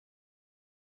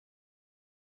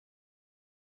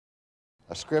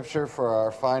A scripture for our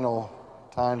final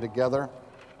time together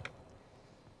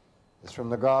is from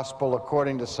the Gospel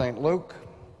according to St. Luke,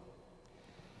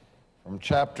 from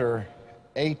chapter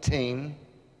 18,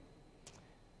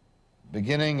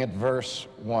 beginning at verse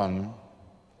 1,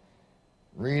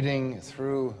 reading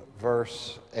through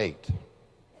verse 8.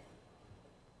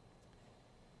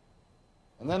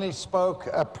 And then he spoke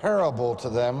a parable to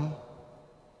them,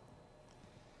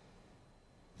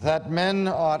 that men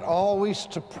ought always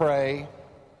to pray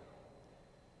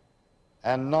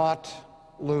and not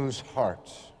lose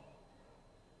heart,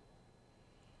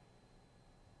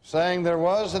 saying, there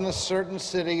was in a certain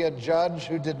city a judge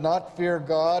who did not fear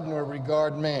God nor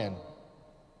regard man.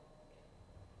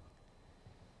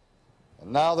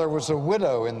 And now there was a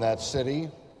widow in that city,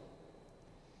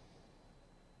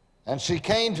 and she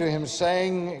came to him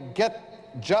saying,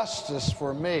 get justice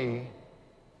for me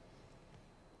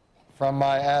from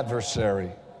my adversary.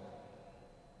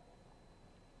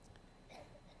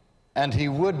 And he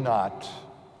would not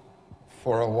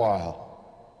for a while.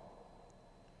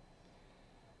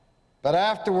 But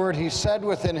afterward he said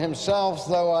within himself,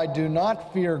 though I do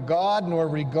not fear God nor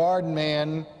regard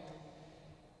man,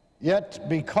 yet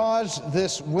because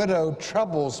this widow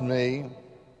troubles me,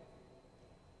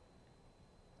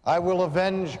 I will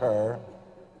avenge her,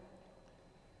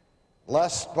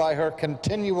 lest by her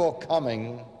continual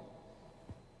coming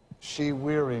she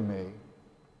weary me.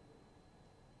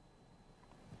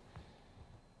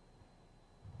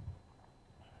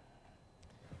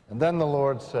 And then the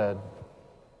Lord said,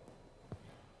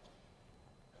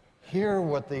 hear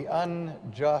what the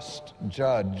unjust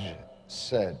judge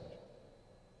said.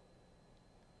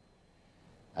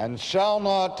 And shall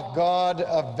not God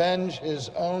avenge his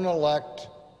own elect,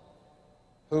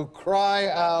 who cry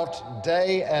out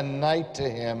day and night to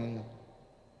him,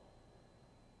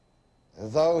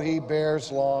 though he bears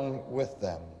long with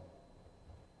them?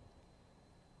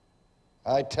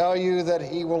 I tell you that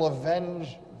he will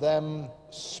avenge them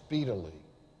speedily.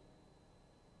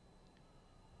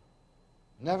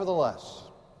 Nevertheless,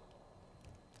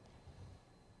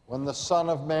 when the Son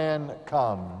of Man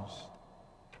comes,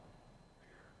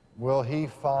 will he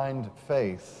find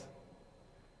faith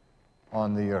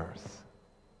on the earth?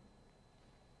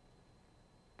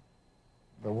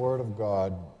 The word of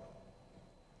God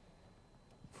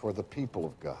for the people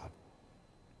of God.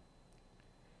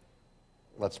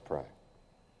 Let's pray.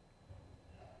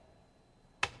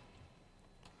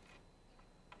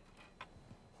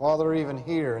 Father, even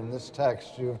here in this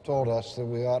text, you have told us that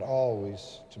we ought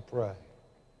always to pray.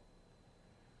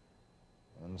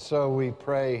 And so we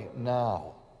pray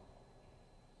now,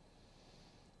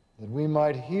 that we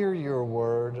might hear your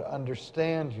word,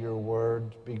 understand your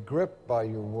word, be gripped by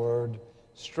your word,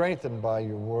 strengthened by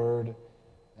your word,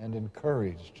 and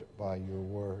encouraged by your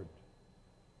word.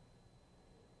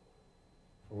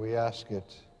 For we ask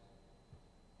it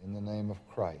in the name of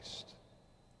Christ.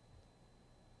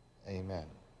 Amen.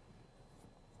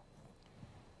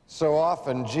 So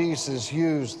often Jesus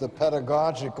used the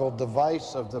pedagogical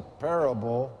device of the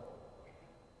parable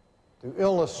to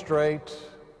illustrate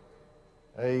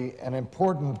an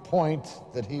important point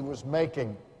that he was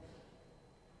making.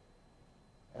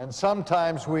 And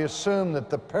sometimes we assume that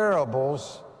the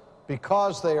parables,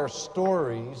 because they are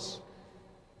stories,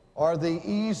 are the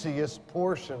easiest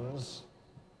portions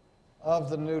of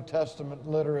the New Testament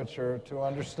literature to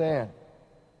understand.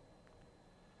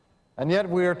 And yet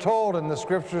we are told in the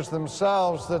scriptures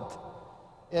themselves that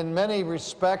in many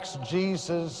respects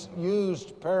Jesus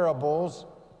used parables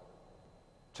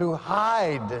to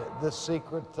hide the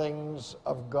secret things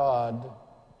of God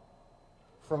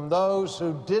from those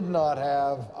who did not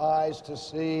have eyes to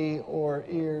see or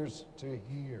ears to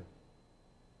hear.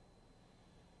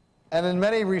 And in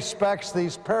many respects,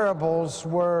 these parables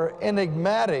were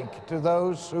enigmatic to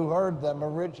those who heard them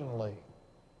originally.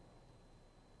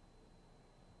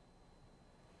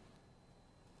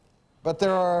 But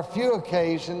there are a few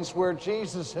occasions where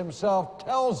Jesus himself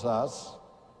tells us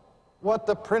what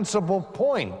the principal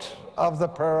point of the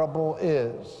parable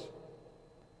is.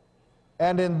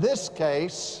 And in this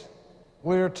case,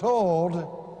 we're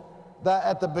told that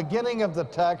at the beginning of the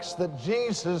text that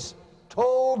Jesus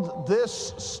told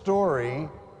this story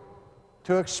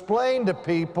to explain to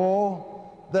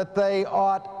people that they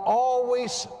ought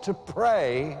always to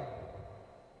pray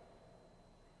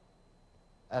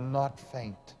and not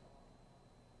faint.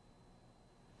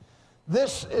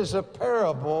 This is a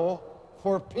parable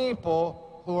for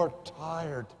people who are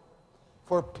tired,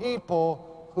 for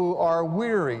people who are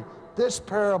weary. This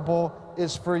parable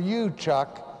is for you,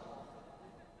 Chuck.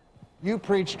 You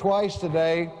preached twice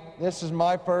today. This is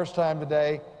my first time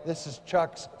today. This is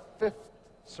Chuck's 5th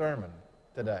sermon.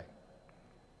 today.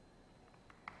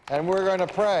 And we're going to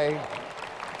pray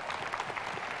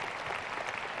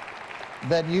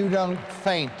that you don't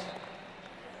faint.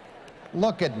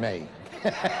 Look at me.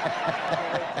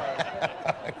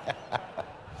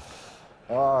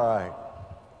 All right.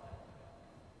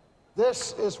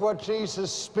 This is what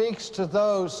Jesus speaks to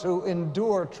those who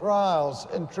endure trials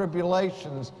and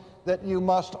tribulations, that you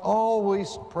must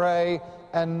always pray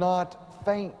and not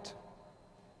faint.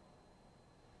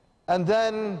 And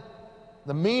then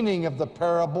the meaning of the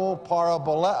parable,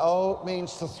 paraboleo,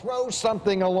 means to throw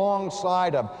something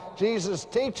alongside of. Jesus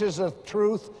teaches a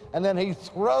truth, and then he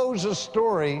throws a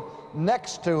story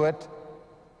next to it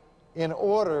in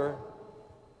order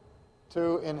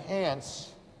to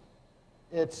enhance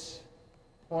its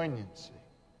poignancy.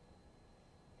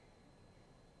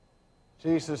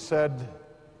 Jesus said,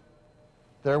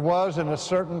 there was in a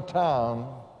certain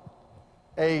town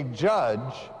a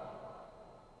judge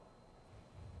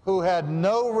who had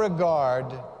no regard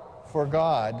for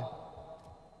God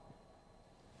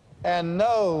and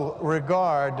no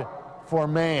regard for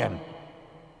man.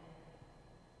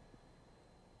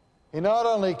 He not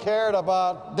only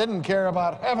didn't care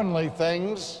about heavenly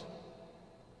things,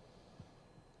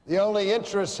 the only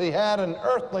interests he had in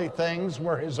earthly things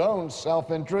were his own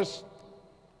self-interest.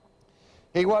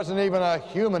 He wasn't even a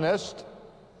humanist,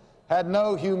 had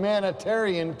no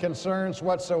humanitarian concerns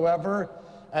whatsoever,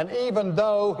 and even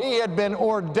though he had been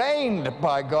ordained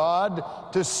by God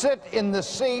to sit in the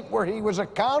seat where he was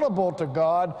accountable to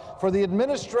God for the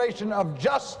administration of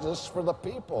justice for the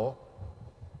people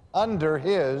under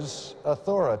his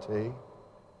authority,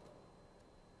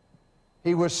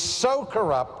 he was so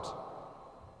corrupt,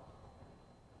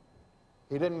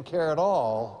 he didn't care at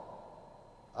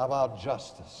all about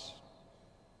justice.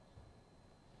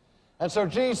 And so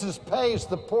Jesus paints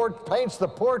the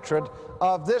portrait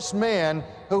of this man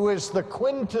who is the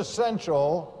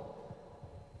quintessential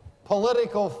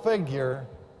political figure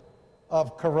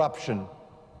of corruption.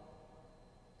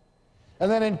 And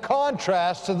then in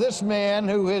contrast to this man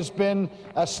who has been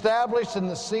established in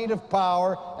the seat of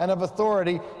power and of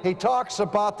authority, he talks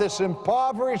about this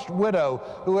impoverished widow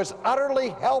who is utterly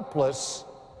helpless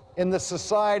in the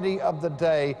society of the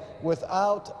day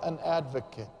without an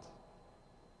advocate.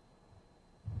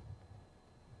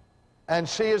 And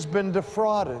she has been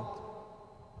defrauded.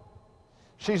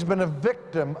 She's been a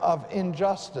victim of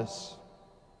injustice.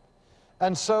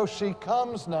 And so she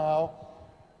comes now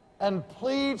and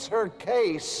pleads her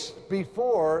case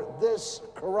before this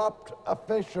corrupt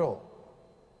official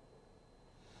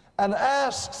and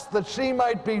asks that she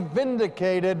might be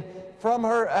vindicated from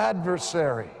her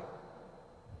adversary.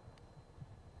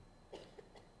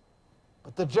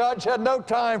 But the judge had no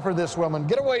time for this woman.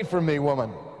 Get away from me,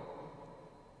 woman.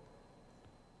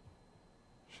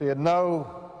 She had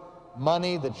no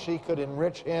money that she could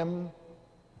enrich him.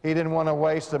 He didn't want to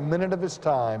waste a minute of his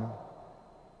time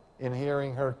in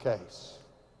hearing her case.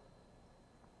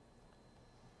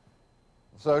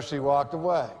 So she walked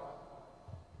away.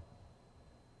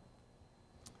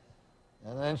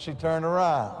 And then she turned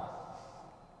around.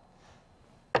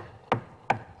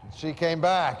 She came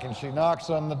back and she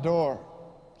knocks on the door.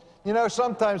 You know,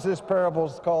 sometimes this parable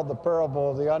is called the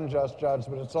parable of the unjust judge,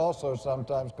 but it's also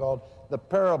sometimes called the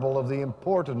parable of the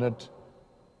importunate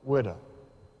widow.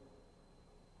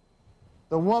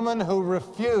 The woman who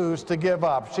refused to give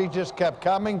up. She just kept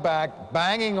coming back,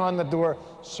 banging on the door.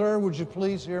 Sir, would you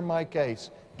please hear my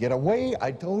case? Get away,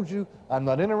 I told you. I'm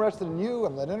not interested in you.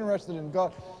 I'm not interested in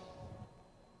God.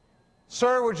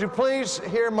 Sir, would you please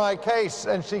hear my case?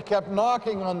 And she kept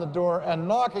knocking on the door and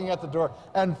knocking at the door.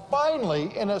 And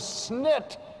finally, in a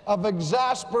snit of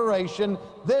exasperation,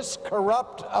 this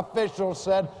corrupt official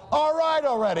said, all right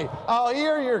already, I'll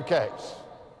hear your case.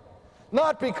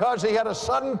 Not because he had a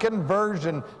sudden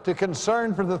conversion to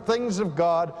concern for the things of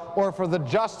God or for the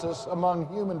justice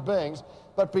among human beings,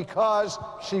 but because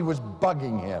she was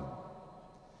bugging him.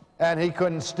 And he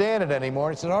couldn't stand it anymore.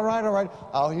 He said, all right,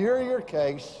 I'll hear your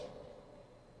case.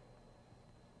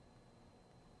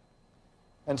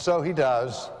 And so he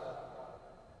does,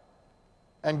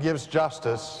 and gives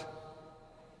justice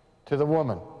to the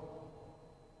woman.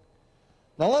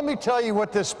 Now let me tell you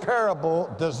what this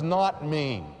parable does not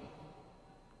mean.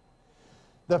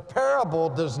 The parable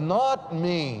does not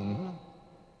mean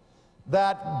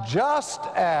that just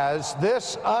as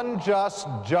this unjust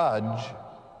judge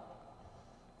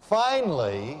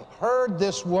finally heard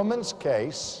this woman's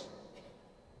case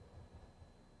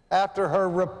after her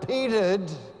repeated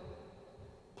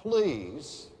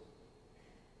pleas,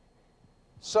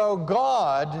 so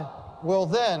God will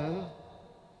then,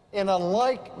 in a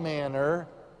like manner,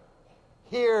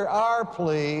 hear our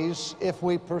pleas if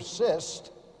we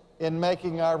persist in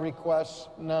making our requests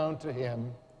known to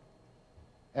him,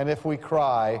 and if we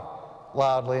cry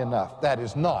loudly enough. That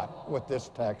is not what this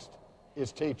text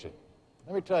is teaching.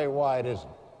 Let me tell you why it isn't.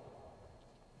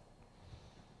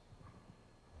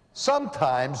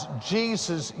 Sometimes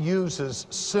Jesus uses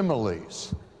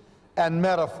similes and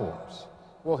metaphors.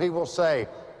 Well, he will say,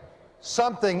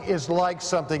 something is like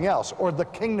something else, or the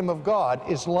kingdom of God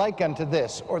is like unto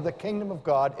this, or the kingdom of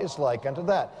God is like unto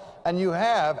that. And you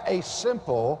have a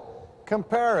simple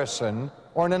comparison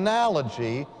or an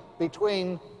analogy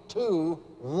between two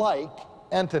like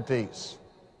entities.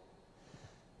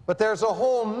 But there's a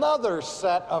whole nother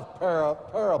set of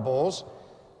parables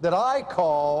that I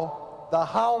call the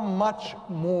how much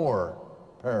more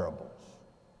parables.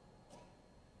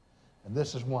 And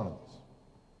this is one of them.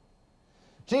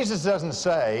 Jesus doesn't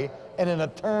say, and in the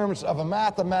terms of a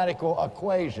mathematical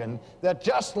equation, that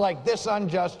just like this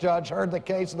unjust judge heard the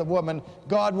case of the woman,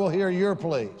 God will hear your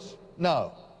pleas.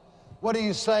 No. What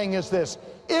he's saying is this: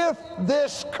 if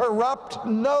this corrupt,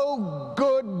 no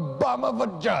good bum of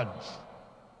a judge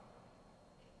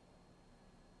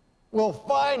will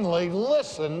finally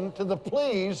listen to the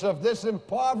pleas of this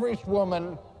impoverished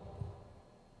woman,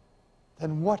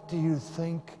 then what do you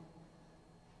think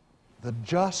the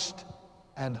just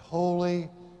and holy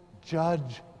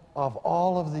judge of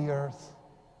all of the earth,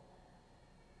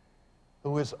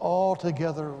 who is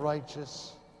altogether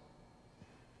righteous,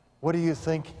 what do you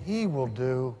think he will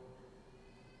do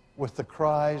with the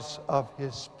cries of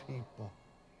his people?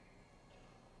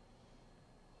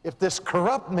 If this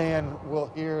corrupt man will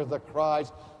hear the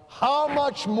cries, how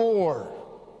much more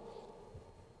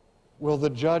will the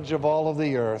judge of all of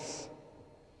the earth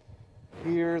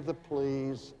hear the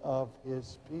pleas of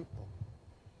his people?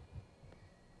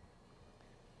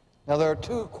 Now, there are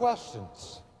two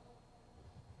questions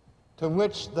to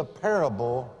which the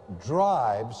parable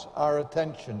drives our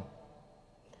attention.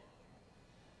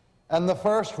 And the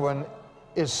first one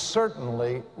is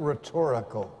certainly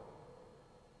rhetorical.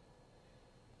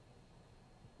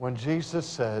 When Jesus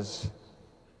says,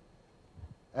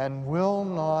 "And will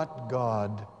not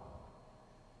God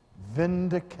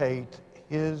vindicate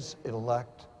his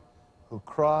elect who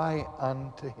cry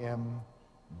unto him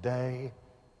day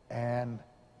and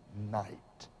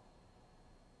night?"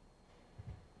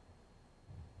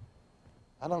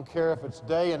 I don't care if it's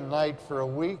day and night for a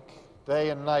week, day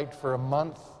and night for a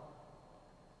month,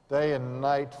 day and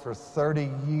night for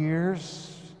 30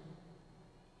 years,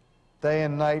 day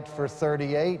and night for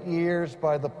 38 years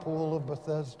by the pool of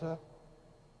Bethesda.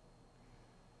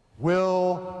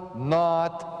 Will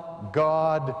not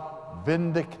God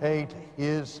vindicate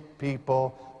his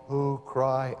people who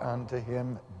cry unto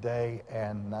him day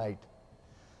and night?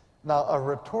 Now, a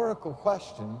rhetorical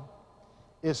question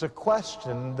is a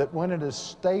question that, when it is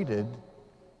stated,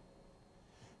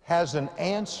 has an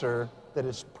answer that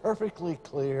is perfectly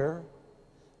clear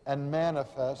and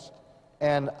manifest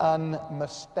and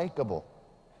unmistakable.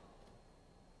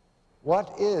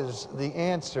 What is the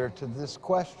answer to this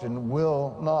question?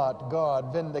 Will not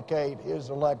God vindicate his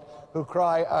elect who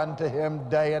cry unto him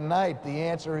day and night? The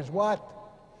answer is what?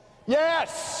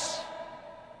 Yes!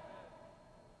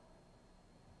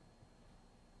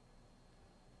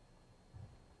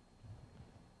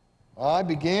 I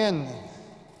began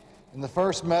in the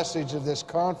first message of this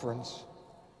conference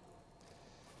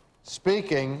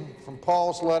speaking from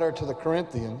Paul's letter to the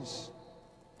Corinthians.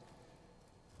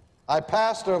 I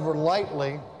passed over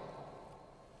lightly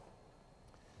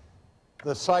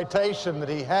the citation that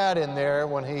he had in there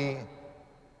when he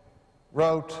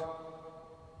wrote,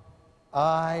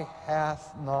 "Eye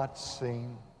hath not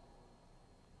seen,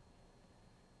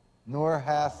 nor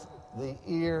hath the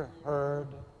ear heard,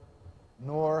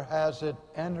 nor has it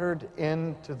entered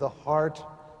into the heart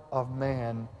of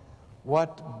man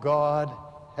what God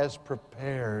has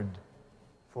prepared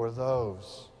for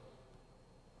those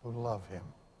who love him."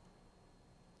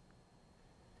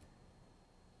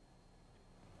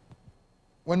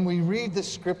 When we read the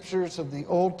scriptures of the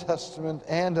Old Testament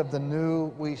and of the New,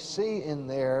 we see in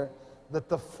there that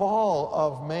the fall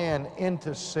of man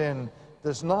into sin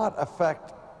does not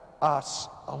affect us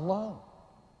alone,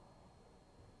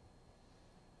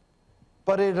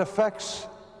 but it affects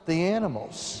the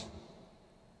animals.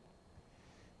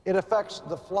 It affects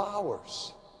the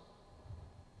flowers.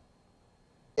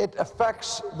 It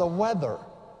affects the weather.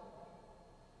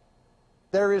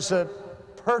 There is a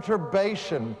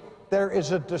perturbation, there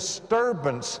is a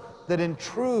disturbance that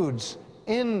intrudes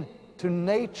into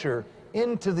nature,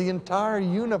 into the entire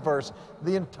universe.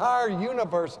 The entire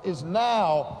universe is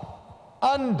now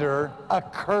under a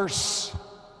curse.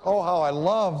 Oh, how I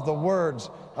love the words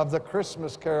of the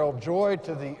Christmas carol, Joy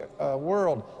to the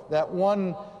World. That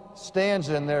one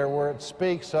stanza in there where it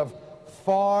speaks of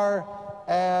far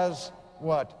as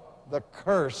what? The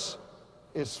curse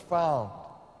is found.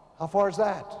 How far is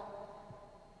that?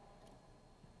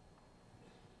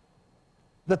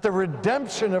 That the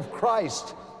redemption of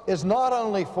Christ is not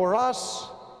only for us,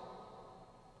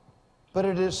 but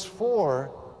it is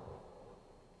for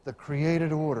the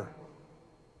created order.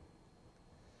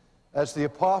 As the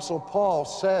Apostle Paul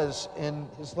says in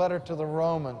his letter to the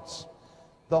Romans,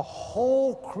 the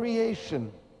whole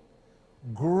creation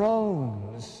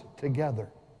groans together.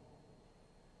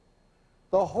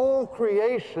 The whole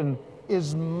creation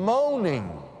is moaning,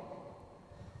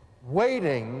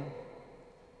 waiting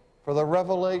for the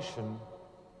revelation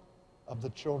of the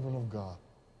children of God.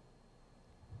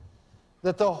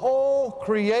 That the whole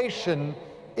creation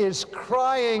is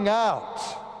crying out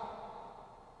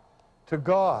to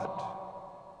God,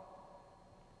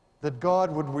 that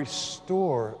God would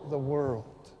restore the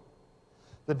world,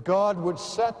 that God would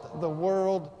set the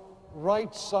world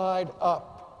right side up,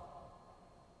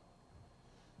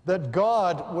 that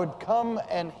God would come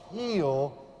and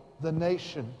heal the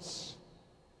nations,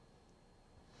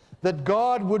 that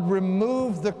God would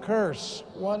remove the curse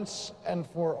once and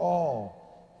for all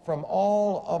from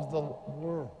all of the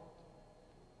world.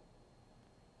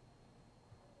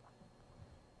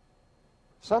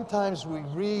 Sometimes we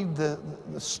read the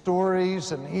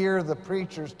stories and hear the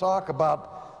preachers talk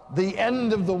about the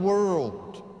end of the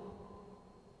world.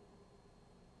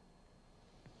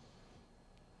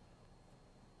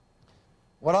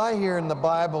 What I hear in the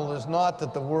Bible is not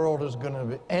that the world is going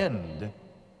to end,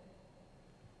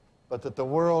 but that the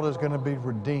world is going to be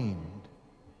redeemed,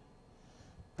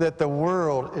 that the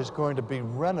world is going to be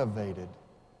renovated,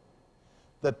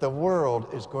 that the world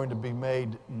is going to be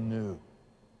made new.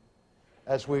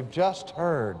 As we've just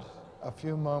heard a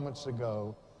few moments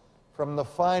ago from the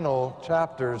final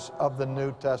chapters of the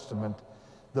New Testament,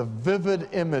 the vivid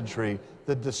imagery,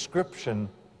 the description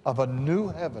of a new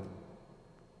heaven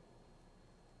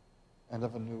and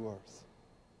of a new earth.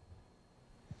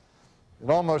 It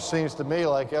almost seems to me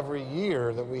like every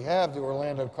year that we have the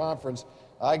Orlando Conference,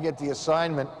 I get the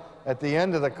assignment at the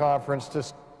end of the conference to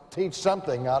teach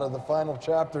something out of the final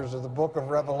chapters of the book of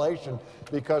Revelation,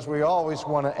 because we always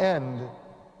want to end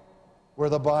where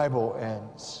the Bible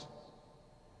ends,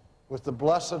 with the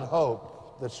blessed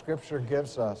hope that Scripture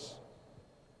gives us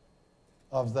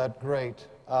of that great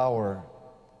hour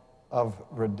of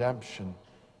redemption,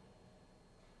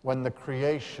 when the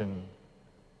creation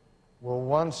will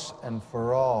once and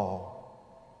for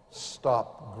all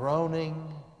stop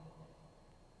groaning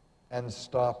and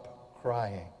stop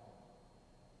crying.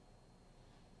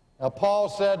 Now, Paul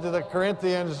said to the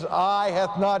Corinthians, eye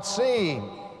hath not seen,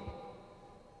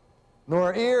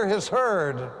 nor ear has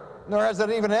heard, nor has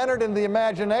it even entered into the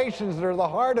imaginations or the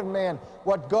heart of man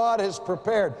what God has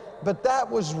prepared. But that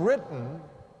was written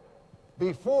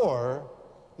before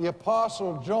the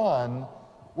Apostle John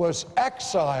was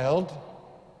exiled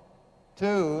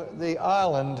to the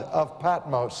island of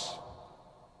Patmos.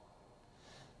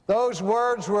 Those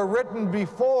words were written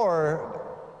before,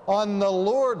 on the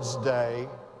Lord's Day,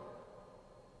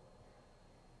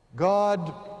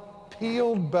 God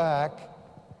peeled back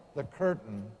the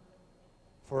curtain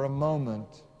for a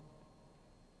moment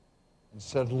and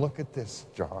said, look at this,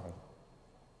 John.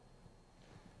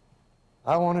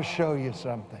 I want to show you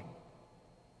something.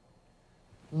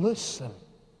 Listen.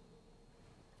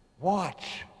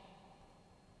 Watch.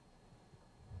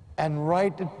 And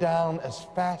write it down as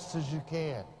fast as you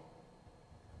can.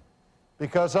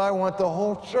 Because I want the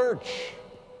whole church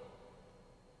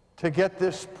to get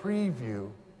this preview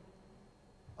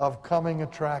of coming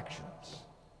attractions.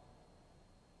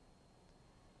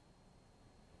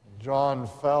 John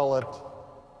fell at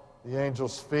the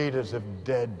angel's feet as if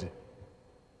dead.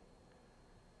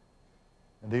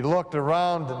 And he looked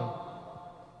around and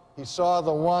he saw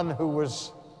the one who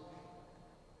was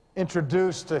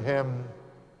introduced to him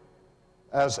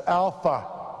as Alpha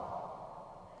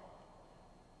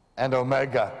and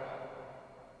Omega,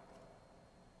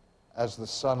 as the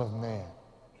Son of Man.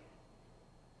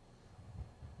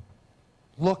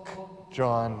 Look,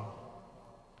 John,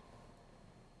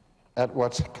 at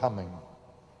what's coming.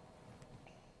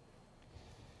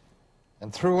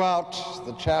 And throughout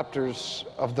the chapters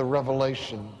of the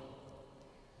Revelation,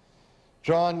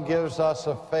 John gives us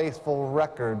a faithful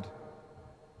record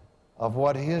of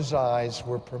what his eyes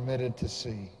were permitted to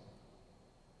see.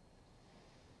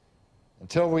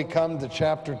 Until we come to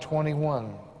chapter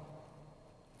 21,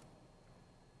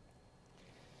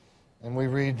 and we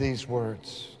read these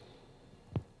words.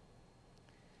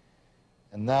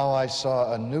 And now I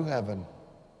saw a new heaven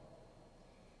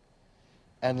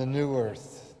and a new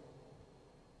earth.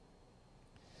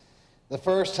 The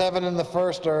first heaven and the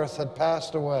first earth had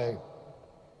passed away.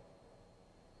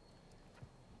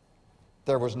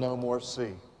 There was no more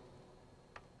sea.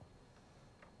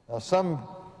 Now, some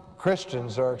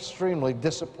Christians are extremely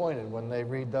disappointed when they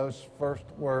read those first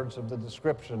words of the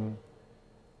description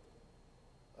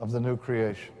of the new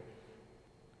creation.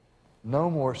 No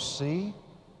more sea?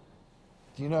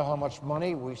 Do you know how much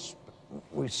money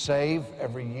we save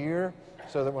every year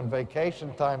so that when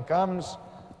vacation time comes,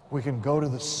 we can go to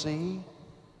the sea?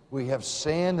 We have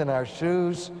sand in our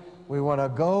shoes. We want to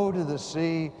go to the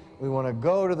sea. We want to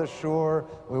go to the shore.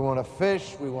 We want to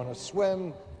fish. We want to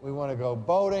swim. We want to go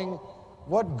boating.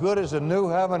 What good is a new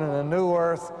heaven and a new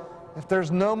earth if there's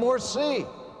no more sea?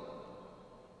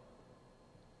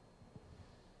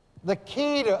 The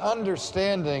key to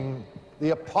understanding the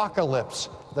apocalypse,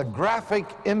 the graphic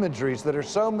imageries that are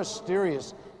so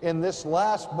mysterious in this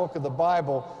last book of the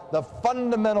Bible, the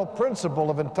fundamental principle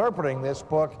of interpreting this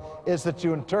book is that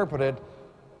you interpret it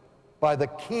by the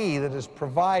key that is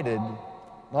provided,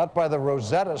 not by the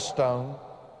Rosetta Stone,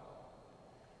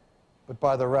 but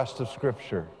by the rest of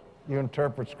Scripture. You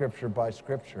interpret Scripture by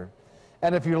Scripture.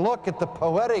 And if you look at the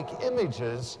poetic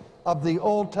images of the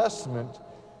Old Testament,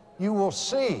 you will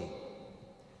see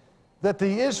that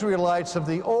the Israelites of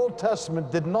the Old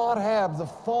Testament did not have the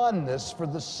fondness for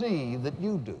the sea that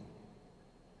you do.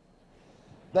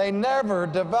 They never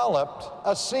developed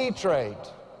a sea trade.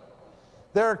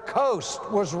 Their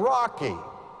coast was rocky,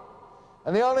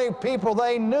 and the only people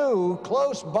they knew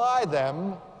close by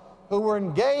them who were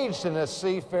engaged in a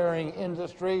seafaring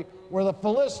industry were the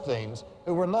Philistines,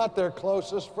 who were not their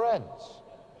closest friends.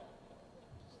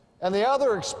 And the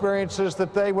other experiences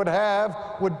that they would have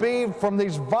would be from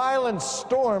these violent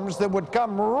storms that would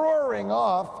come roaring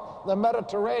off the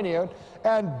Mediterranean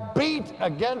and beat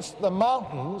against the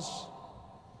mountains.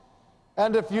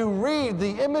 And if you read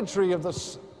the imagery of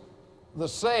the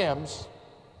Psalms,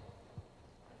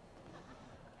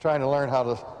 trying to learn how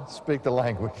to speak the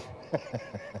language,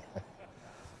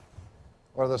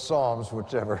 or the Psalms,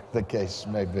 whichever the case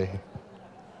may be.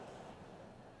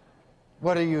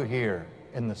 What do you hear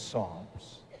in the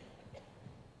Psalms?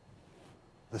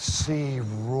 The sea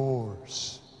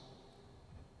roars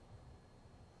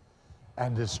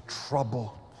and is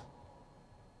troubled.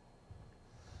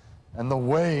 And the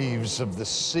waves of the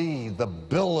sea, the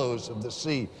billows of the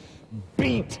sea,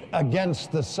 beat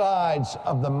against the sides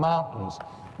of the mountains.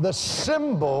 The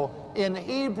symbol in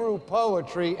Hebrew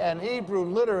poetry and Hebrew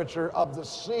literature of the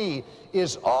sea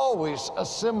is always a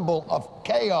symbol of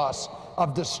chaos,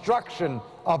 of destruction,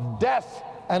 of death,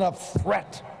 and of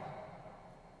threat.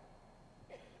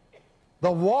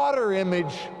 The water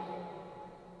image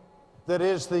that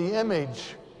is the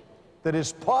image that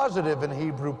is positive in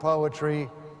Hebrew poetry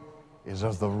is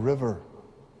of the river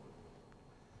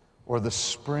or the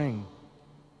spring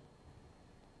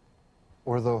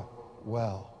or the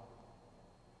well.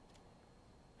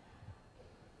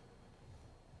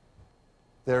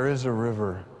 There is a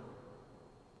river,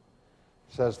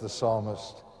 says the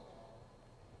psalmist,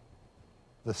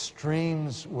 the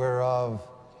streams whereof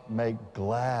make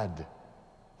glad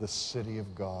the city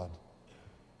of God,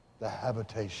 the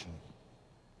habitation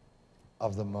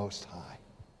of the Most High.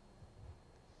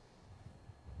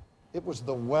 It was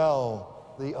the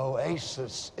well, the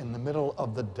oasis in the middle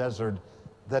of the desert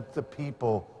that the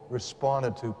people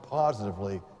responded to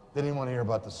positively. They didn't want to hear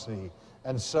about the sea.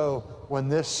 And so when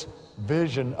this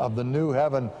vision of the new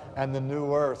heaven and the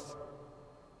new earth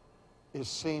is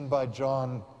seen by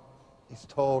John, he's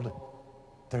told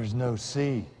there's no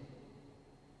sea,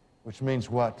 which means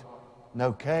what?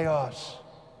 No chaos,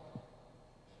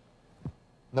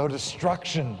 no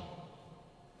destruction,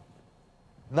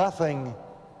 nothing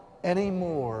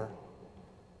anymore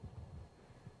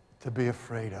to be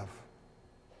afraid of.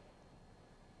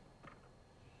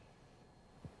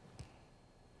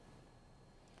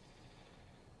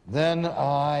 Then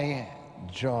I,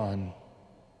 John,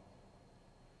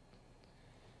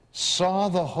 saw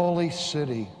the holy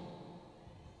city,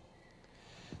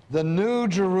 the new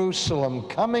Jerusalem,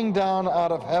 coming down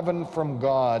out of heaven from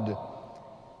God,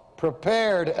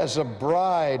 prepared as a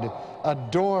bride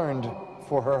adorned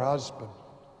for her husband.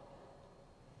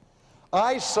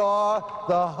 I saw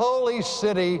the holy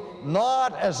city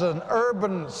not as an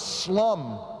urban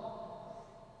slum,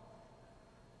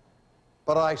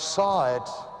 but I saw it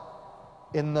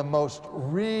in the most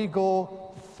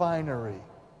regal finery.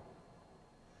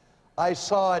 I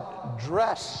saw it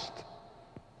dressed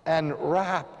and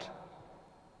wrapped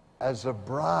as a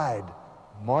bride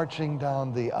marching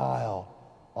down the aisle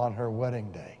on her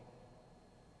wedding day,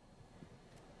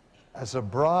 as a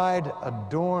bride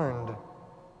adorned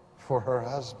for her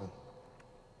husband.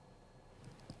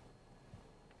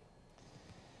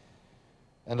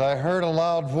 And I heard a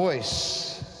loud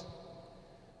voice,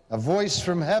 a voice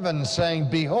from heaven saying,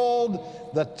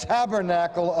 "Behold, the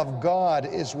tabernacle of God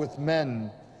is with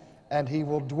men, and he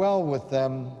will dwell with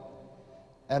them,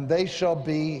 and they shall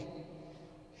be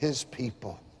his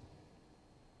people."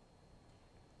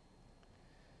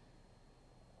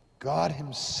 God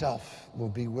himself will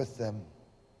be with them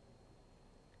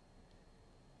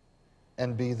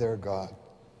and be their God.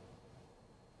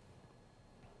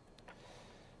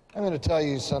 I'm going to tell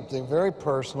you something very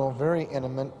personal, very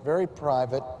intimate, very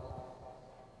private,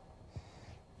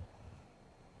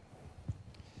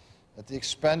 at the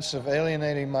expense of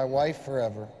alienating my wife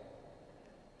forever.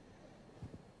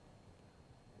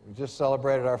 We just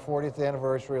celebrated our 40th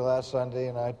anniversary last Sunday,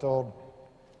 and I told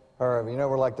her, you know,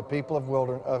 we're like the people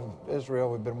of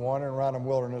Israel. We've been wandering around in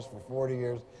wilderness for 40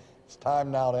 years. It's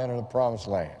time now to enter the promised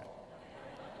land.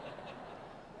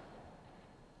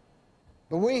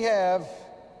 But we have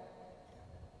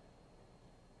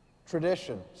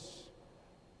traditions,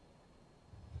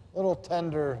 little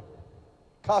tender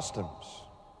customs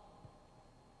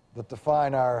that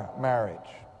define our marriage.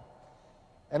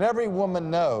 And every woman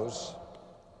knows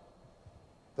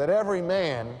that every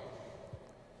man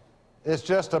is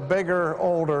just a bigger,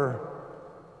 older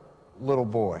little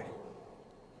boy.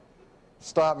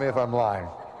 Stop me if I'm lying.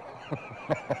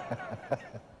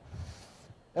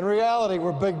 In reality,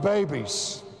 we're big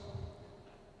babies.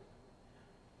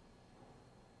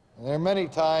 And there are many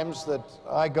times that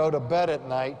I go to bed at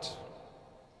night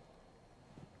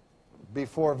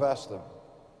before Vesta.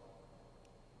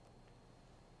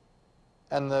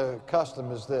 And the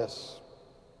custom is this.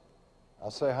 I'll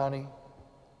say, "Honey,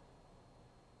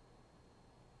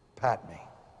 pat me."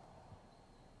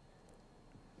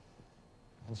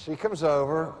 And she comes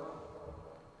over,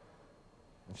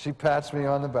 and she pats me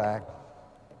on the back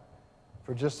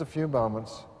for just a few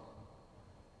moments.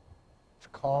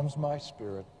 It calms my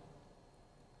spirit,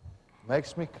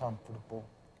 makes me comfortable,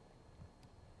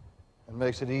 and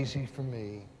makes it easy for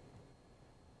me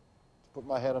to put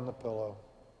my head on the pillow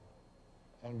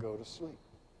and go to sleep.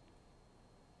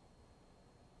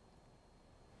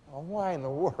 Now, why in the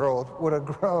world would a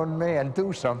grown man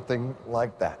do something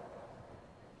like that?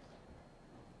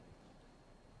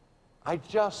 I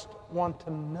just want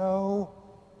to know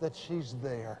that she's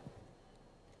there.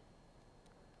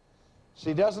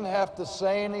 She doesn't have to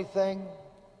say anything.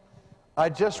 I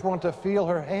just want to feel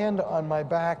her hand on my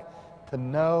back to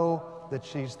know that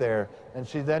she's there. And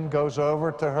she then goes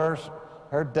over to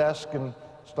her desk and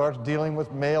starts dealing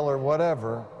with mail or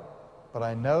whatever. But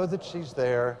I know that she's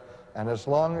there, and as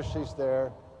long as she's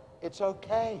there, it's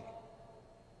okay.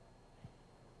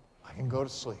 I can go to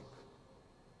sleep,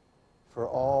 for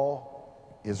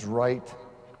all is right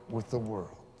with the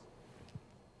world.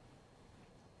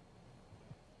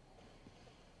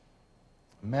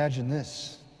 Imagine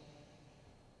this.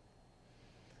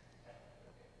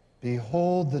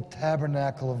 Behold, the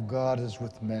tabernacle of God is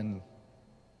with men.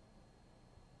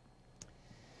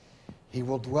 He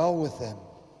will dwell with them.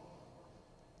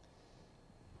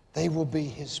 They will be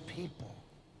his people.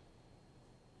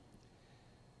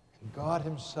 And God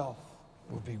himself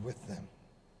will be with them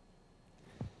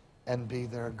and be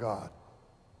their God.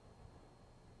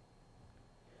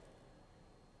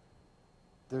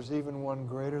 There's even one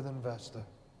greater than Vesta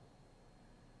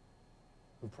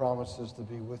who promises to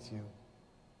be with you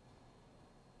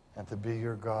and to be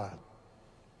your God.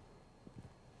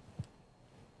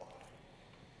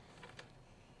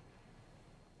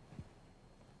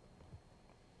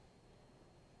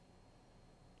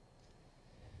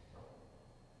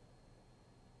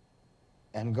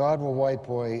 And God will wipe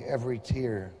away every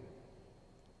tear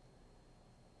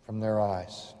from their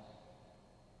eyes.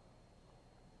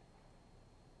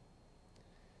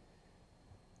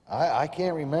 I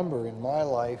can't remember in my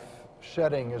life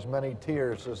shedding as many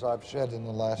tears as I've shed in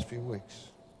the last few weeks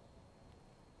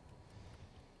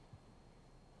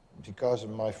because of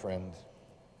my friend.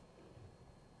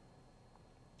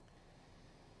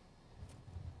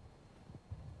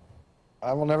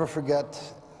 I will never forget,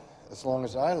 as long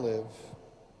as I live,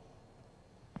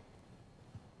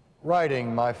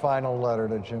 writing my final letter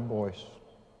to Jim Boyce,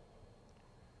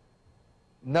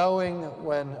 knowing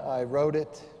when I wrote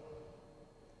it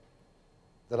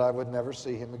that I would never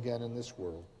see him again in this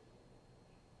world.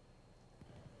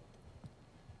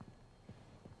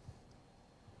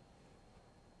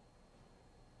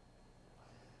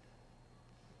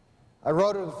 I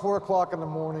wrote it at 4 o'clock in the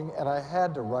morning, and I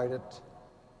had to write it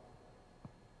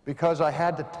because I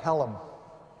had to tell him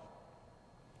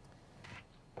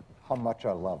how much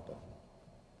I loved him.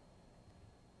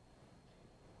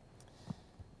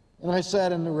 And I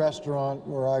sat in the restaurant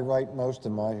where I write most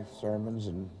of my sermons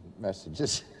and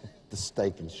messages, the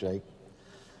Steak and Shake,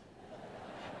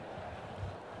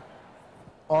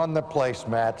 on the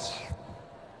placemats,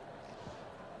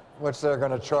 which they're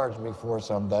going to charge me for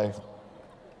someday.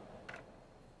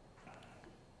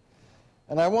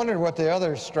 And I wondered what the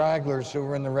other stragglers who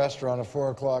were in the restaurant at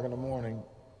 4 o'clock in the morning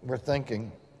were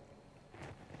thinking,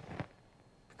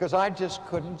 because I just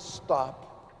couldn't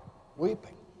stop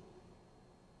weeping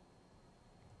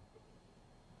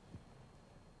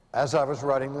as I was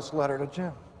writing this letter to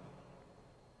Jim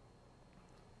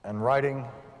and writing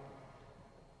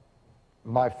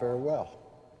my farewell.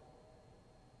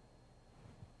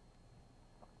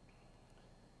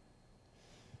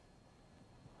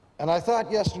 And I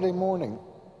thought yesterday morning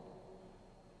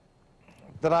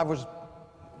that I was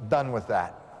done with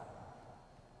that,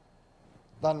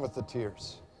 done with the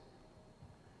tears.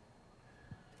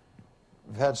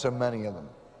 I've had so many of them.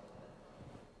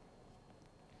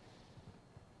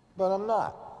 But I'm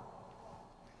not.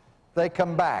 They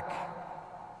come back.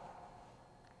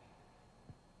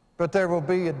 But there will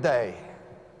be a day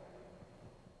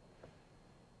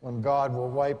when God will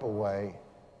wipe away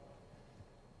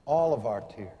all of our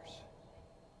tears.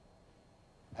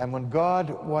 And when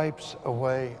God wipes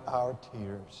away our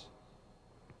tears,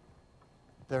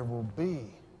 there will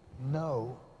be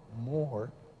no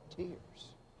more tears.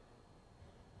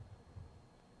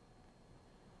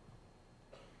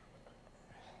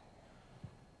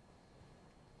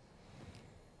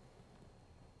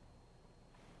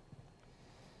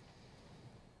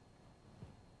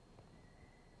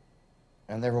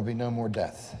 And there will be no more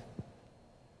death.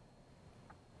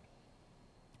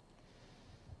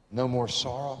 No more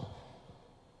sorrow.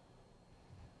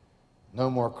 No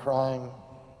more crying.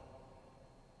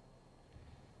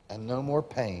 And no more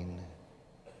pain,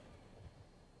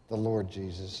 the Lord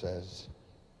Jesus says.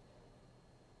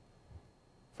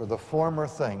 For the former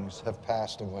things have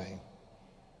passed away.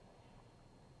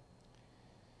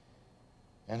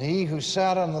 And he who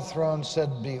sat on the throne said,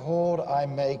 Behold, I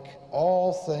make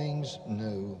all things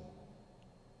new.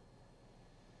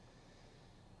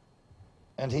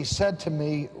 And he said to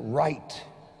me, Write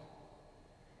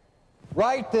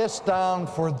this down,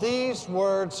 for these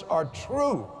words are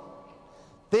true.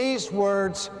 These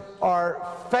words are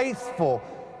faithful.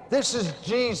 This is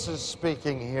Jesus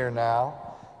speaking here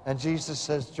now. And Jesus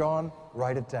says, John,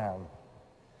 write it down.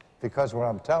 Because what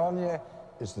I'm telling you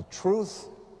is the truth.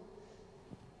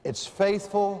 It's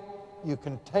faithful. You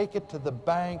can take it to the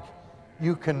bank.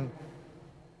 You can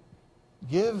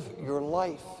give your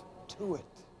life to it.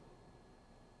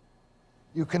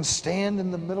 You can stand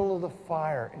in the middle of the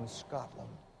fire in Scotland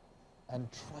and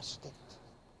trust it.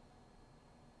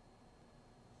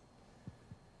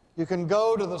 You can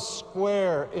go to the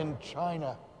square in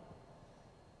China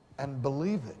and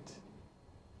believe it.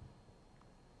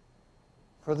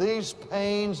 For these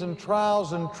pains and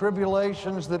trials and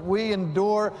tribulations that we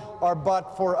endure are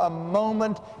but for a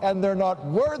moment, and they're not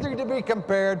worthy to be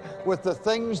compared with the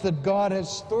things that God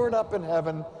has stored up in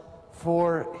heaven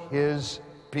for his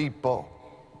people.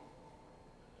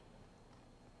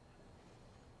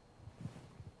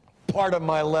 Part of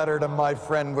my letter to my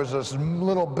friend was a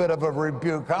little bit of a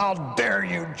rebuke. How dare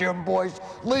you, Jim Boyce,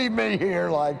 leave me here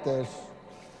like this?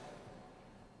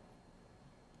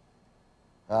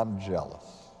 I'm jealous,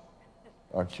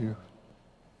 aren't you?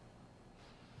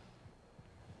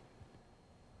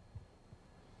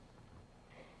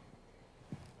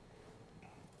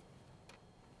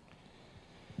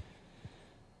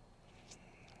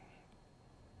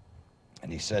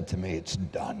 And he said to me, It's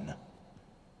done.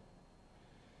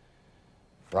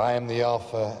 For I am the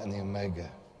Alpha and the Omega.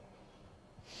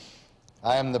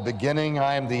 I am the beginning,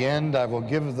 I am the end. I will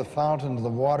give of the fountain of the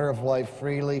water of life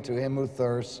freely to him who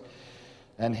thirsts,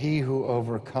 and he who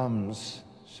overcomes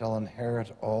shall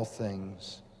inherit all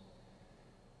things.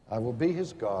 I will be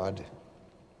his God,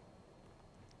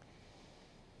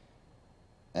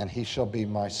 and he shall be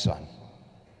my son.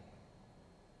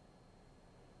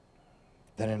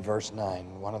 Then in verse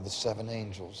 9, one of the 7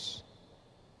 angels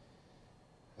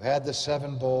who had the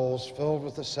 7 bowls filled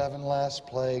with the 7 last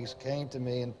plagues came to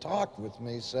me and talked with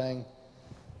me, saying,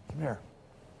 Come here.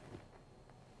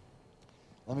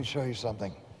 Let me show you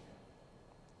something.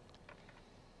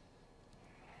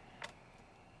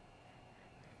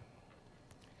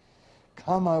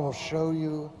 Come, I will show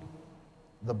you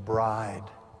the bride,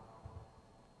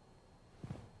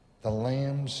 the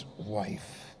Lamb's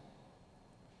wife.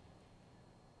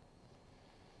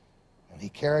 And He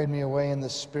carried me away in the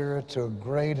Spirit to a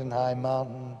great and high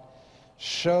mountain,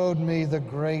 showed me the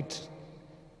great,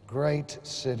 great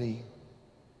city,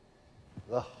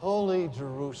 the holy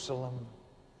Jerusalem,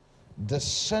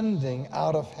 descending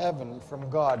out of heaven from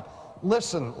God.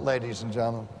 Listen, ladies and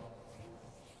gentlemen.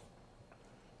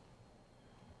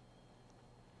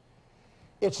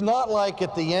 It's not like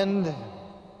at the end,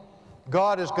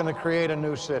 God is going to create a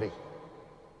new city.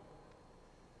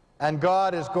 And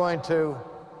God is going to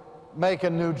make a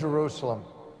new Jerusalem.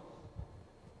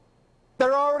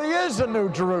 There already is a new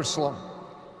Jerusalem.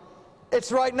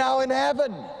 It's right now in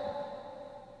heaven.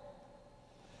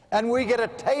 And we get a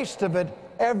taste of it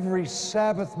every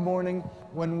Sabbath morning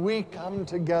when we come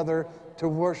together to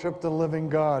worship the living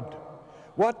God.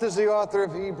 What does the author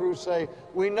of Hebrews say?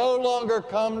 We no longer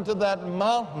come to that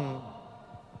mountain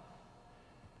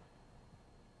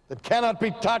that cannot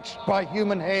be touched by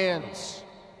human hands,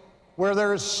 where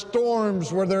there's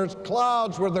storms, where there's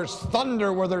clouds, where there's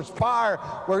thunder, where there's fire,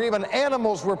 where even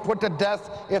animals were put to death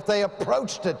if they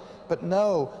approached it. But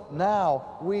no,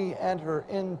 now we enter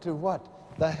into what?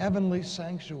 The heavenly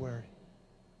sanctuary.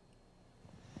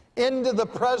 Into the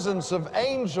presence of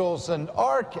angels and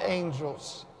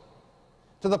archangels,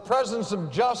 to the presence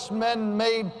of just men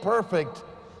made perfect,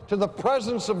 to the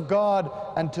presence of God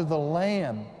and to the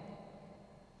Lamb.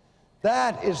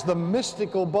 That is the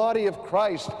mystical body of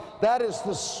Christ. That is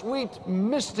the sweet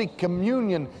mystic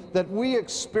communion that we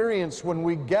experience when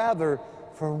we gather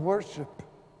for worship.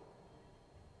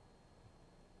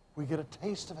 We get a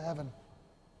taste of heaven.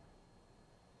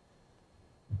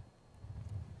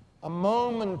 A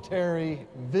momentary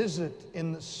visit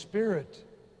in the Spirit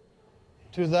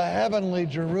to the heavenly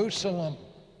Jerusalem.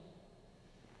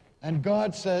 And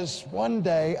God says, one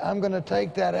day I'm going to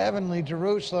take that heavenly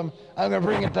Jerusalem, I'm going to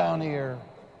bring it down here.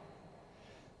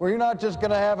 Where you're not just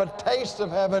going to have a taste of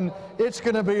heaven, it's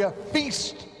going to be a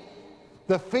feast.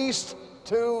 The feast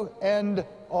to end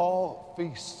all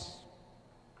feasts.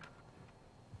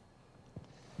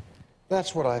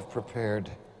 That's what I've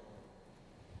prepared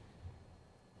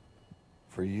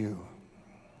for you.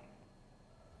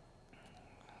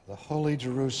 The holy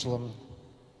Jerusalem,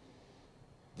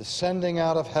 descending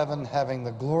out of heaven, having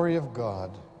the glory of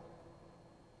God.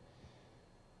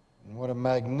 And what a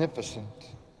magnificent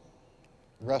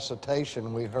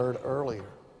recitation we heard earlier,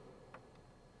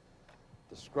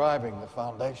 describing the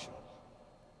foundation,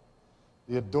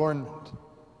 the adornment,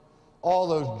 all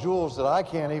those jewels that I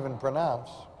can't even pronounce.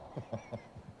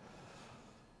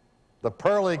 The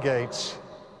pearly gates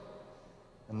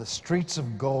and the streets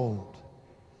of gold.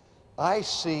 I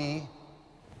see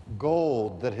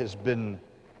gold that has been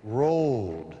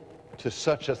rolled to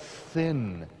such a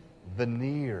thin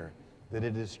veneer that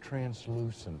it is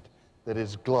translucent, that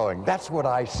is glowing. That's what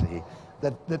I see,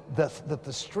 that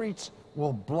the streets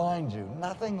will blind you.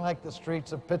 Nothing like the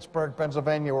streets of Pittsburgh,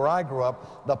 Pennsylvania, where I grew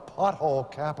up, the pothole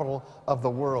capital of the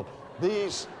world.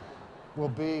 These will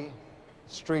be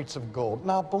streets of gold.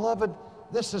 Now, beloved,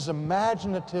 this is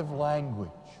imaginative language,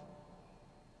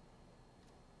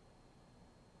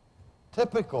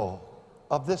 typical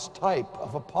of this type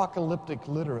of apocalyptic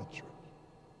literature,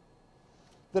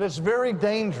 that it's very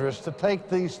dangerous to take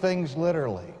these things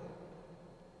literally.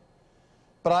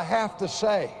 But I have to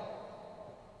say,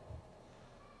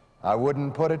 I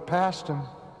wouldn't put it past him.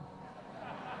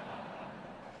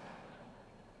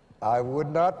 I would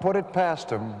not put it past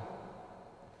him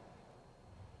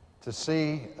to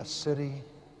see a city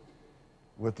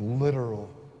with literal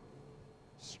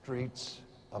streets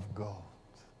of gold.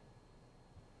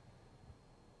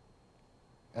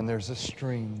 And there's a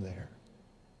stream there.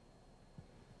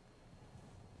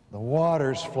 The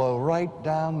waters flow right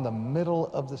down the middle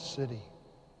of the city.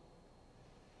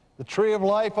 The tree of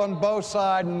life on both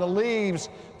sides and the leaves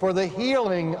for the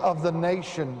healing of the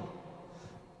nation.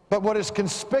 But what is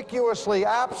conspicuously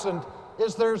absent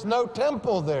is there's no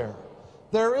temple there.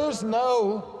 There is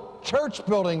no church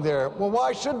building there. Well,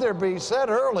 why should there be? Said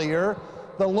earlier,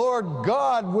 the Lord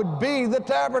God would be the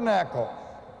tabernacle.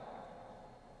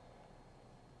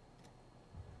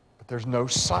 But there's no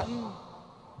sun.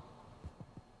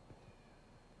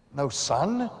 No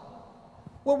sun?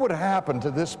 What would happen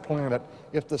to this planet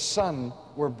if the sun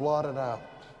were blotted out?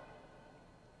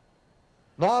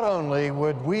 Not only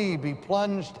would we be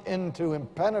plunged into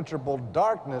impenetrable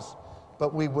darkness,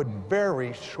 but we would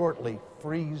very shortly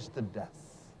freeze to death.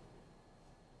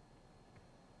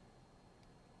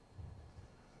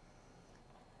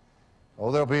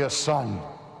 Oh, there'll be a sun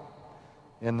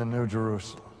in the New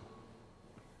Jerusalem.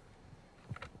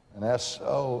 An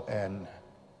S-O-N,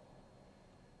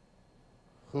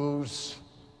 whose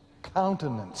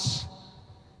countenance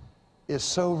is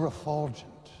so refulgent,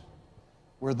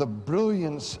 where the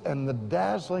brilliance and the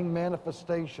dazzling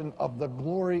manifestation of the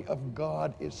glory of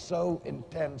God is so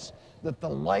intense that the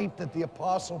light that the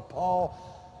Apostle Paul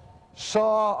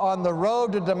saw on the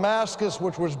road to Damascus,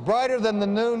 which was brighter than the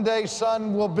noonday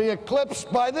sun, will be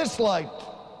eclipsed by this light.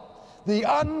 The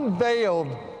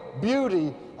unveiled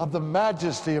beauty of the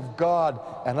majesty of God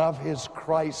and of his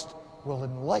Christ will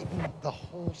enlighten the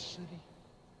whole city.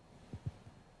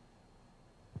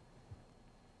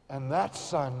 And that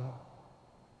sun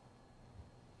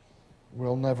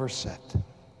will never set.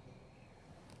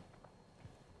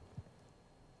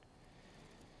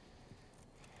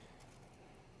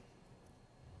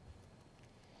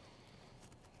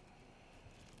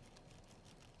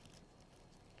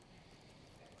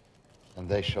 And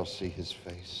they shall see his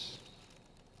face,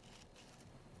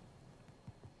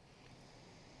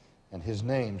 and his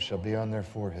name shall be on their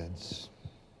foreheads.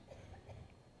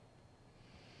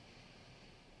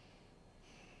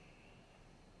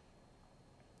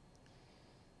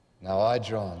 Now I,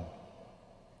 John,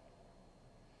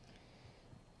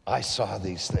 I saw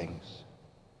these things.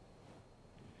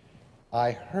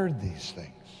 I heard these things.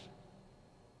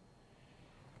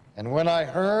 And when I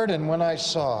heard and when I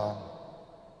saw,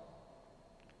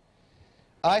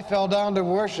 I fell down to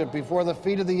worship before the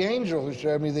feet of the angel who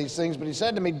showed me these things. But he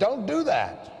said to me, don't do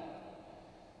that.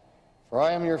 For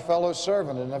I am your fellow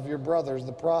servant and of your brothers,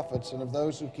 the prophets, and of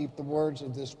those who keep the words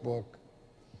of this book.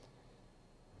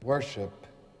 Worship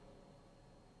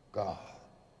God.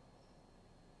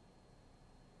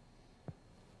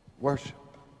 Worship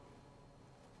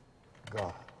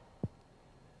God.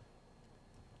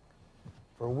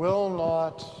 For will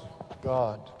not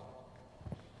God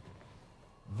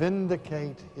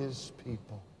vindicate his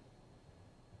people?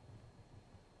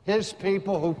 His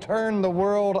people who turn the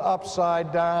world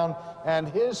upside down, and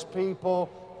his people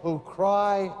who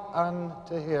cry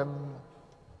unto him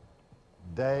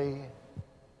day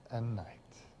and night.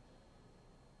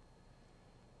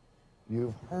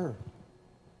 You've heard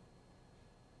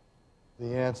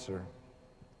the answer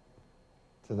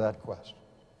to that question.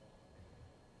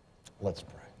 Let's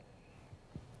pray.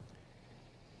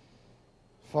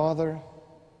 Father,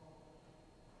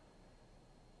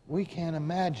 we can't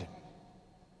imagine.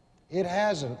 It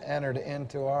hasn't entered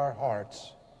into our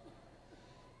hearts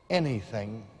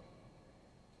anything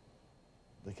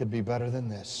that could be better than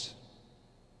this.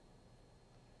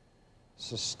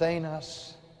 Sustain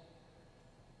us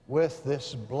with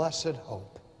this blessed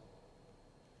hope,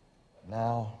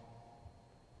 now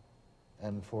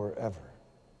and forever.